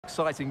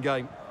Exciting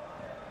game.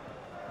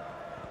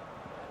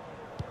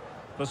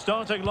 The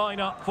starting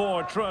lineup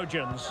for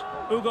Trojans.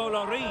 Hugo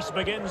Lloris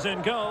begins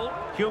in goal.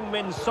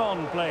 Heung-min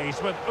Son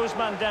plays with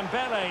Ousmane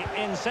Dembele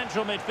in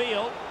central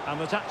midfield.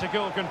 And the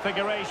tactical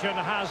configuration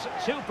has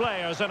two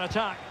players in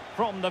attack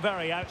from the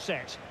very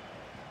outset.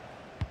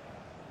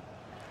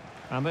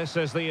 And this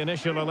is the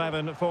initial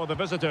 11 for the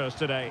visitors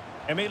today.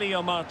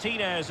 Emilio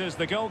Martinez is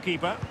the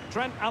goalkeeper.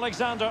 Trent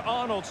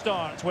Alexander-Arnold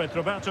starts with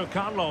Roberto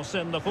Carlos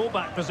in the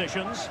fullback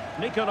positions.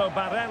 Nicolo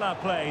Barella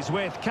plays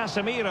with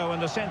Casemiro in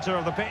the centre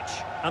of the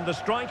pitch. And the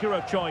striker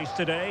of choice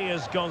today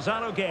is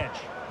Gonzalo Guedes.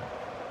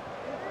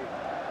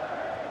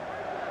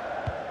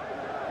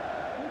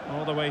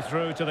 All the way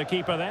through to the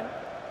keeper then.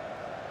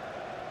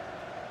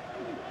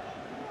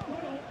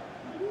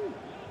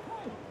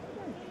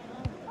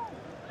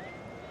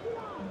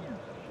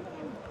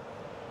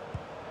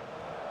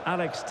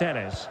 Alex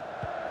Telles.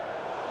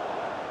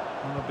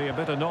 And they'll be a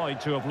bit annoyed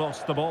to have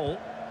lost the ball.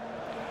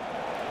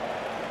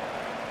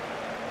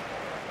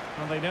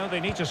 And they know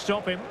they need to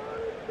stop him.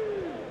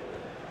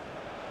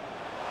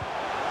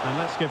 And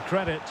let's give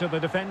credit to the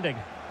defending.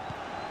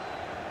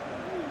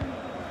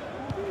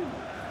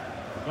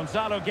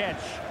 Gonzalo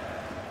Guedes.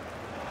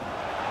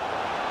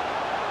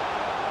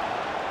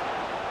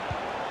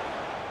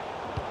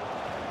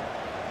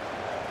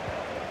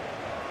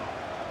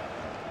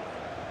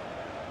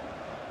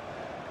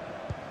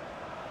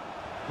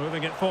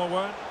 Moving it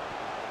forward.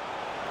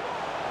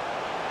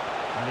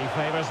 And he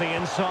favours the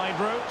inside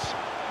route.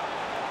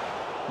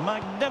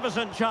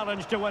 Magnificent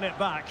challenge to win it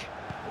back.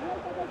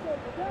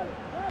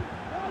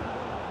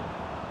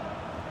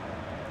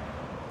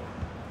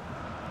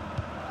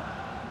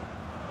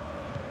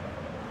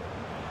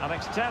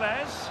 Alex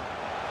Telles.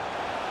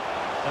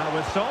 Now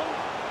with Son.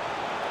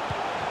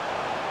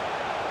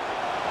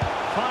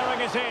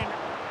 Firing it in.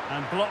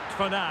 And blocked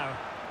for now.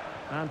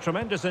 And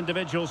tremendous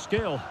individual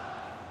skill.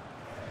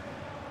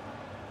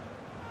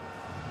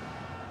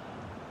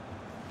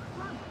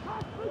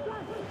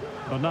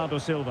 Bernardo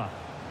Silva.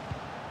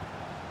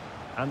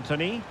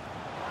 Anthony.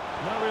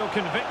 No real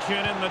conviction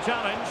in the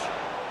challenge.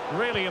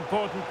 Really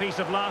important piece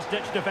of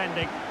last-ditch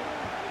defending.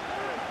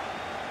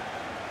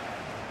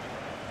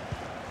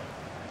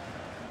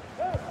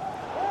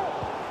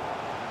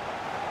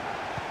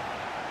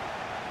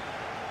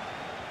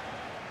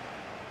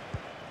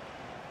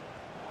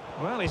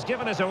 Well, he's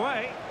given us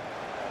away.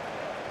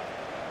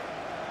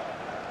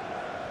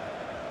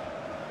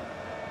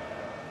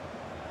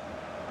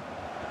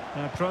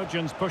 Now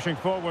Trojans pushing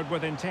forward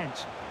with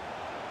intent.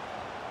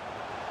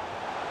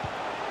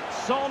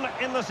 Son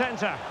in the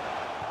centre.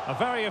 A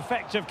very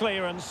effective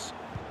clearance.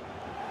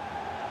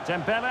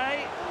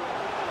 Dembele.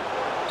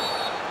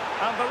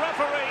 And the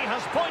referee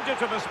has pointed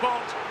to the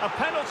spot. A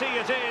penalty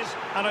it is,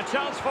 and a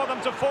chance for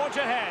them to forge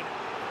ahead.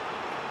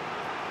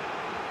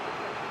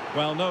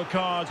 Well, no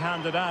card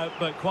handed out,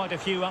 but quite a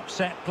few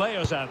upset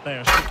players out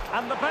there.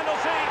 And the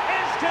penalty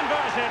is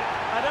converted.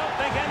 I don't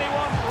think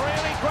anyone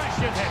really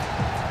questioned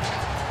him.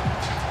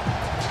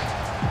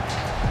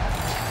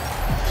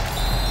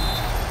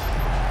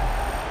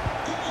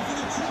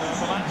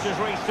 The match has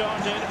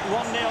restarted,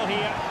 1-0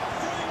 here.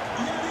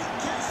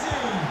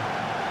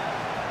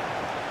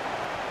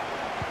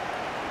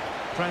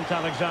 Trent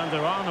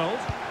Alexander-Arnold.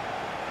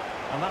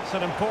 And that's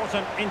an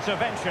important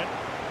intervention.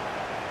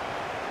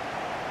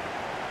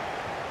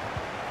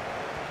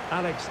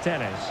 Alex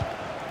Telles.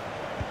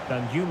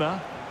 Danjuma.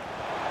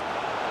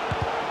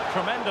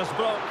 Tremendous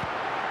block.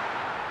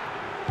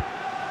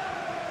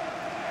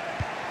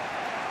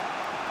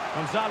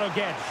 Gonzalo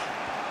Guedes.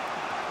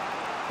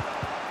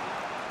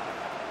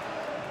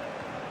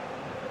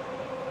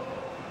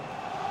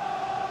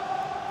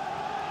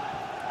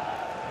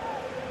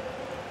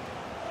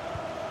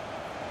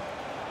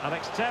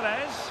 Alex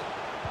Telles.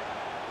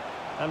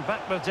 And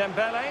back with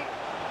Dembele.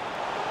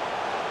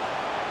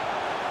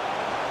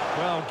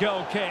 Well,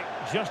 goal kick,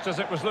 just as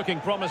it was looking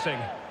promising.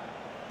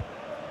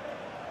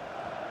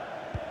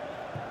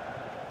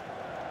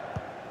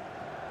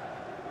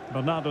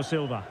 Bernardo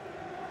Silva.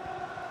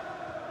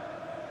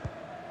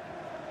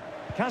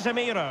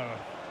 Casemiro.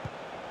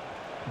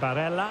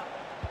 Barella.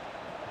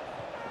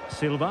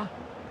 Silva.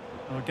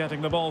 We're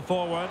getting the ball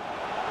forward.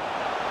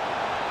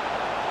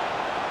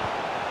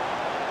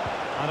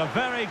 And a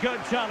very good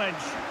challenge.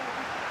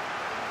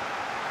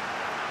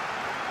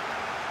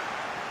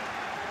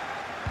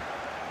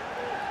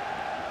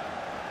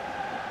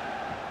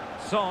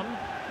 Son.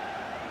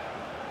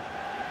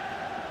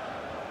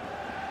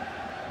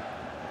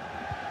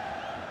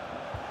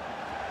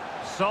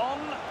 Son.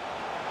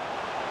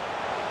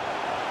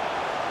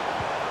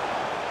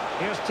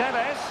 Here's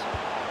Telles.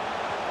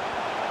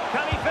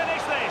 Can he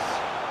finish this?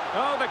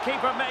 Oh, the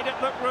keeper made it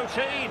look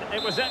routine.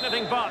 It was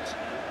anything but.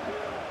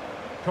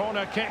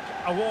 Corner kick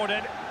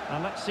awarded.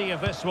 And let's see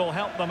if this will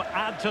help them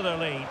add to their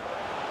lead.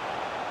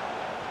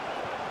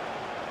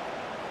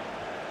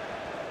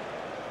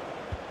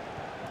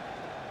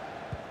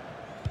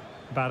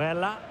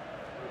 Barella.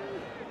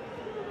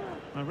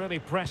 They're really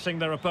pressing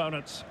their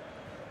opponents.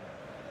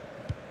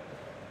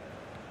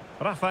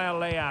 Rafael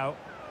Leao.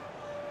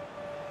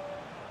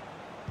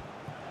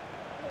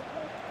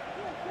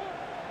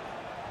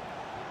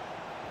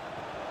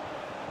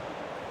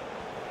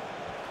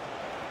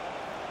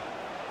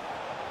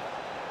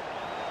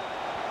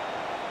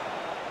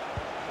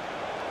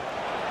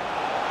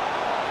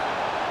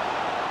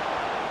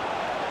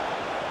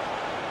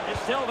 It's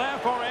still there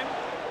for him.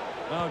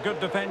 Oh, good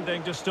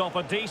defending to stop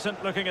a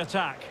decent-looking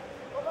attack.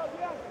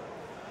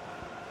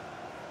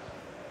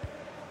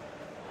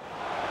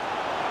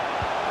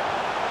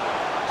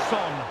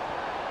 Son.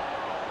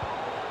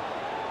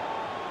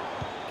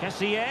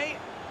 Kessié.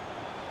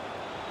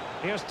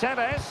 Here's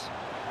Tevez.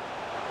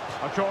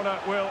 A corner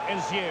will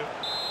ensue.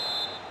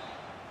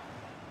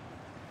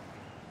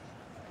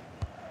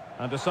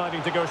 And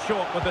deciding to go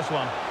short with this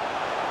one.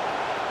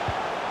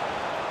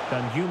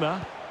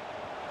 Danjuma.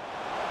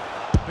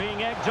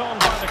 Being egged on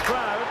by the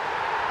crowd.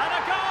 And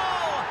a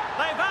goal!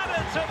 They've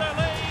added to their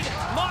lead.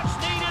 Much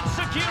needed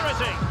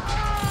security.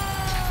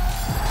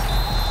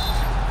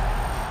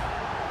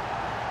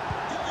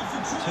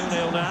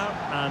 2-0 now,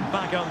 and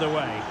back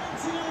underway.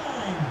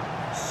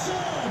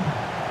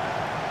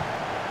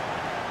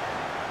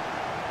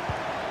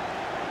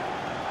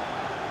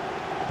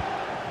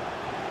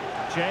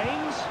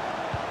 James.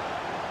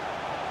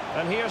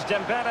 And here's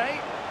Dembele.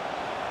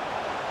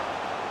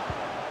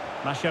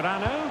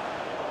 Mascherano.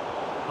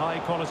 High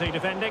quality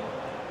defending.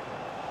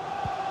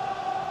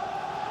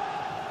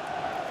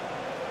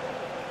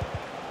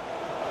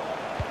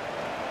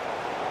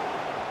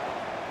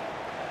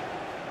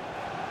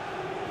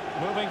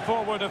 Moving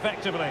forward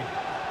effectively.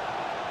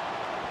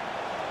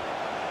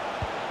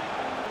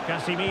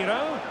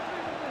 Casemiro.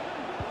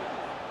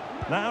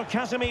 Now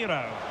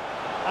Casemiro.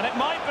 And it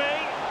might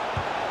be.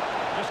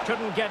 Just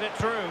couldn't get it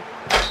through.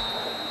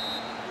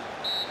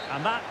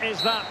 And that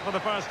is that for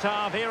the first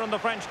half here in the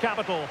French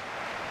capital.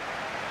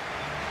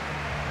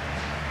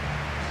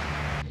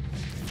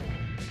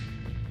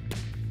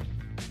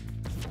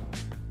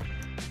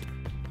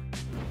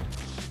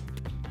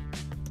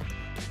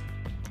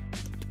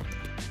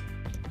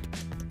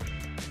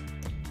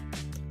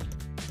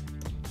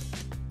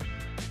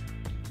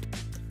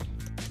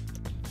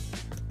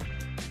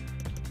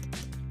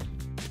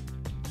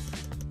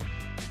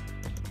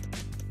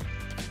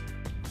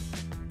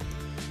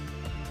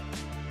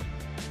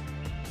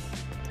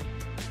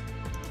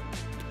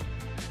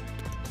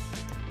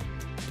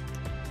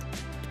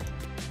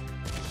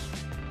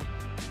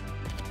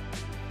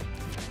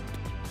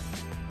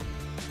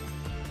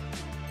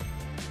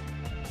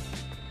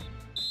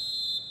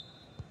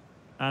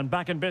 And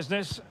back in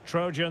business,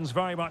 Trojans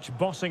very much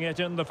bossing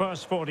it in the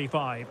first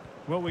 45.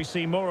 Will we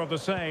see more of the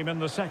same in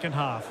the second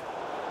half?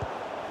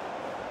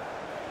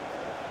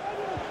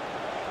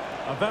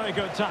 A very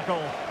good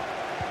tackle.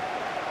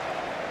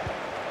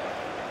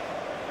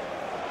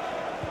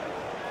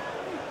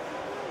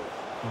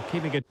 Well,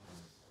 keeping it.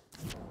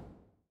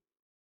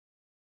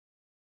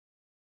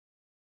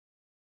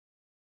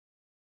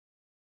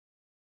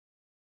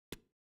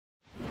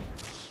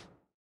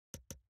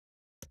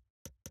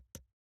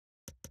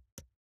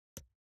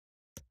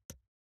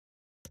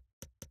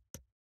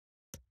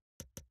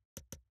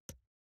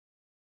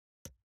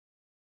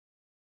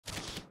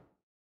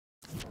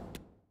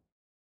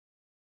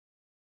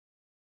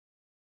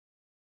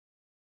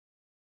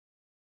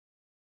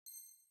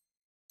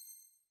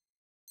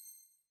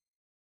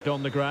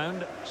 On the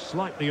ground,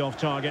 slightly off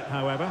target,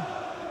 however.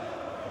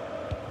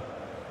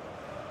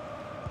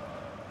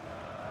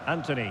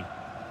 Anthony.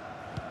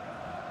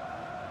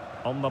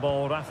 On the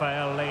ball,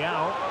 Rafael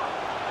Leao.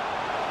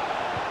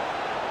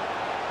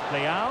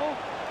 Leao.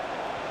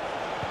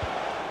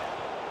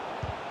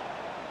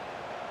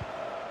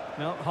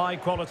 No, high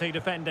quality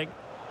defending.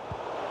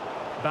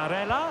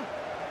 Barella.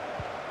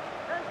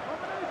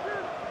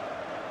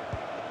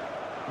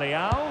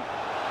 Leao.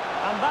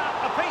 And that,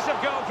 a piece of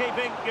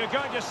goalkeeping you're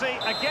going to see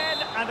again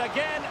and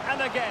again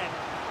and again.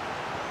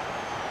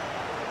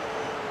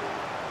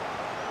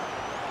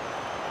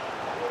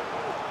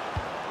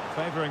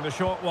 Favouring the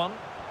short one.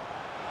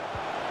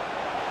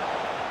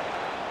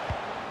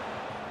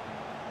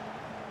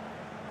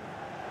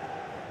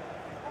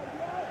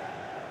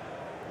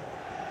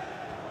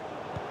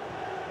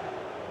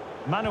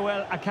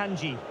 Manuel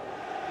Akanji.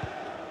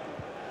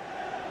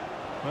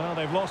 Well,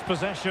 they've lost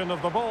possession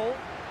of the ball.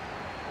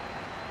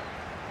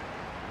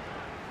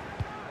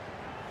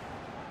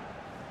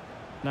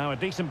 Now a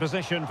decent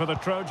position for the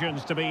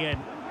Trojans to be in.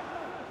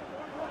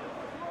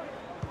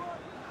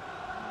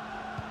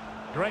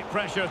 Great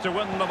pressure to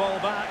win the ball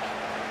back.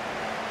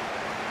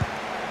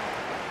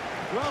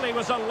 Well, he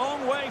was a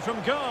long way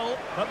from goal,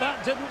 but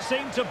that didn't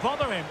seem to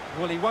bother him.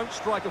 Well, he won't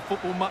strike a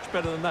football much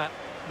better than that.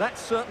 That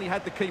certainly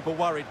had the keeper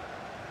worried.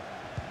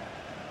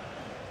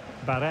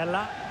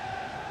 Barella.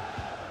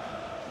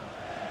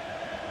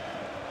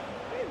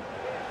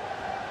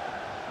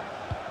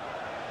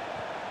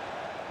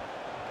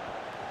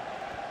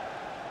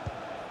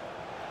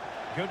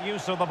 Good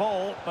use of the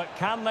ball, but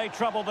can they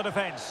trouble the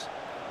defence?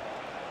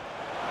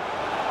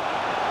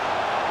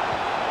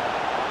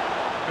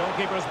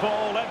 Goalkeeper's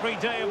ball every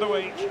day of the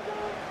week.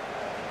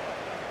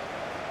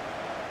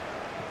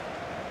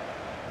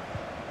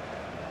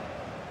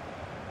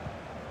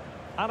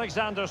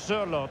 Alexander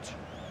Sørloth.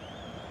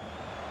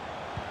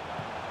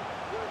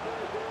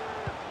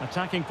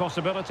 Attacking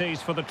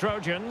possibilities for the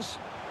Trojans.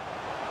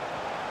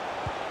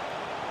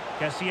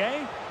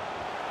 Kessié.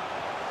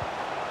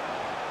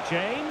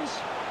 James.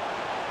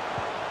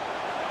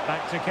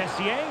 Back to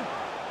Kessié.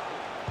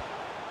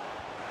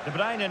 De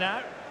Bruyne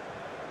now.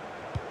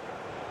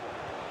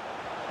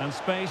 And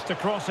space to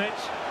cross it.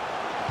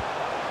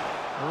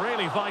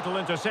 Really vital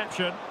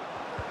interception.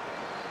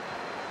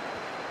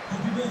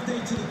 Happy birthday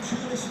to the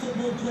coolest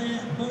football player,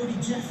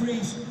 Bodie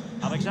Jeffries.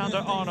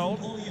 Alexander-Arnold.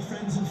 All your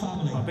friends and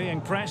family.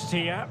 Being pressed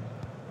here.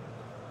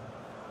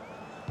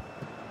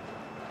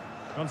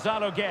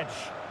 Gonzalo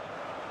Guedes.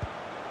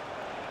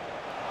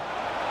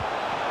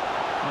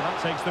 Well,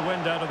 that takes the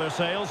wind out of their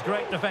sails.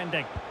 Great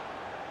defending.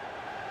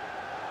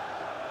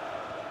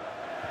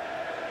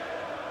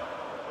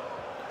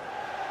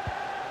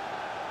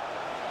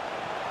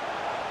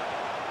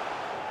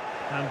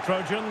 And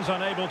Trojans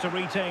unable to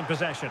retain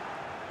possession.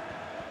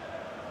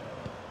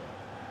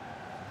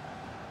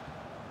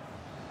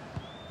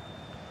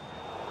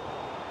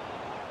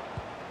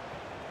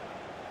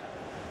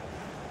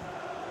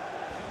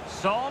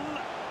 Son.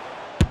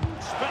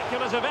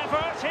 Speculative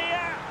effort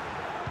here.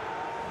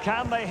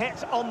 Can they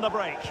hit on the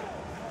break?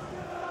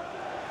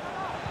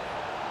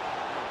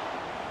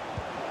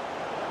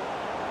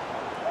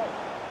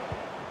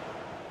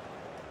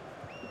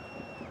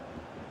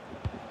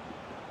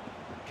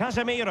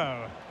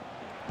 Casemiro.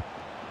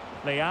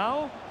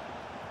 Leao.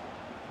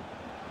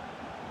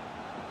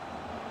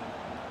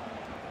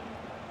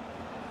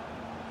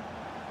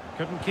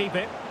 Couldn't keep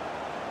it.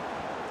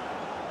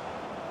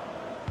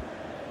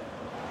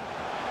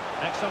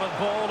 Excellent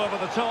ball over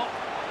the top.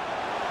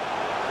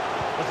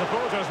 The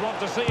supporters want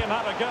to see him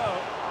have a go.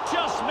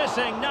 Just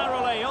missing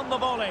narrowly on the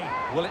volley.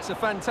 Well, it's a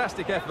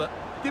fantastic effort.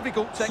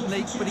 Difficult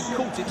technique, but he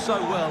caught it so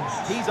well.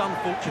 He's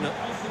unfortunate.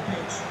 Off the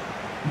pitch,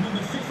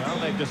 number 15. Well,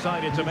 they've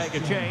decided to make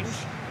a change.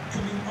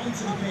 Coming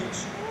onto the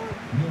pitch,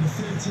 number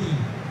 13,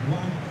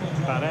 Juan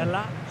Cuadrado.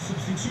 Barella.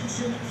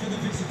 Substitution for the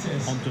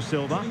visitors. On to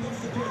Silva. Coming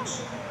off the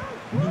pitch,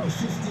 number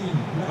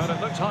 15. Well,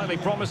 it looked highly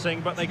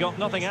promising, but they got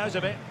nothing out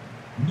of it.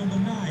 Number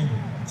 9,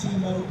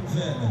 Timo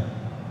Werner.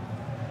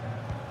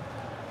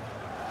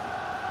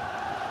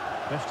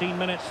 15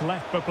 minutes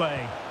left for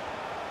play.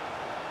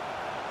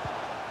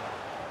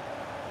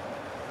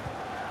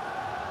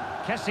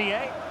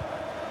 Kessié.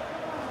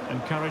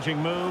 Encouraging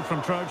move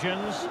from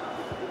Trojans.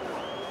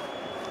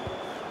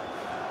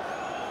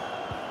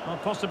 Well,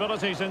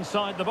 possibilities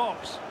inside the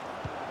box.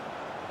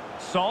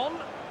 Son.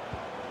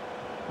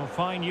 Well,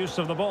 fine use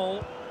of the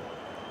ball.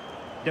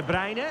 De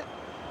Bruyne.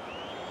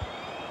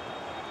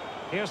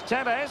 Here's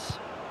Tevez.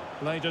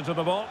 Laid into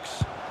the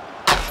box.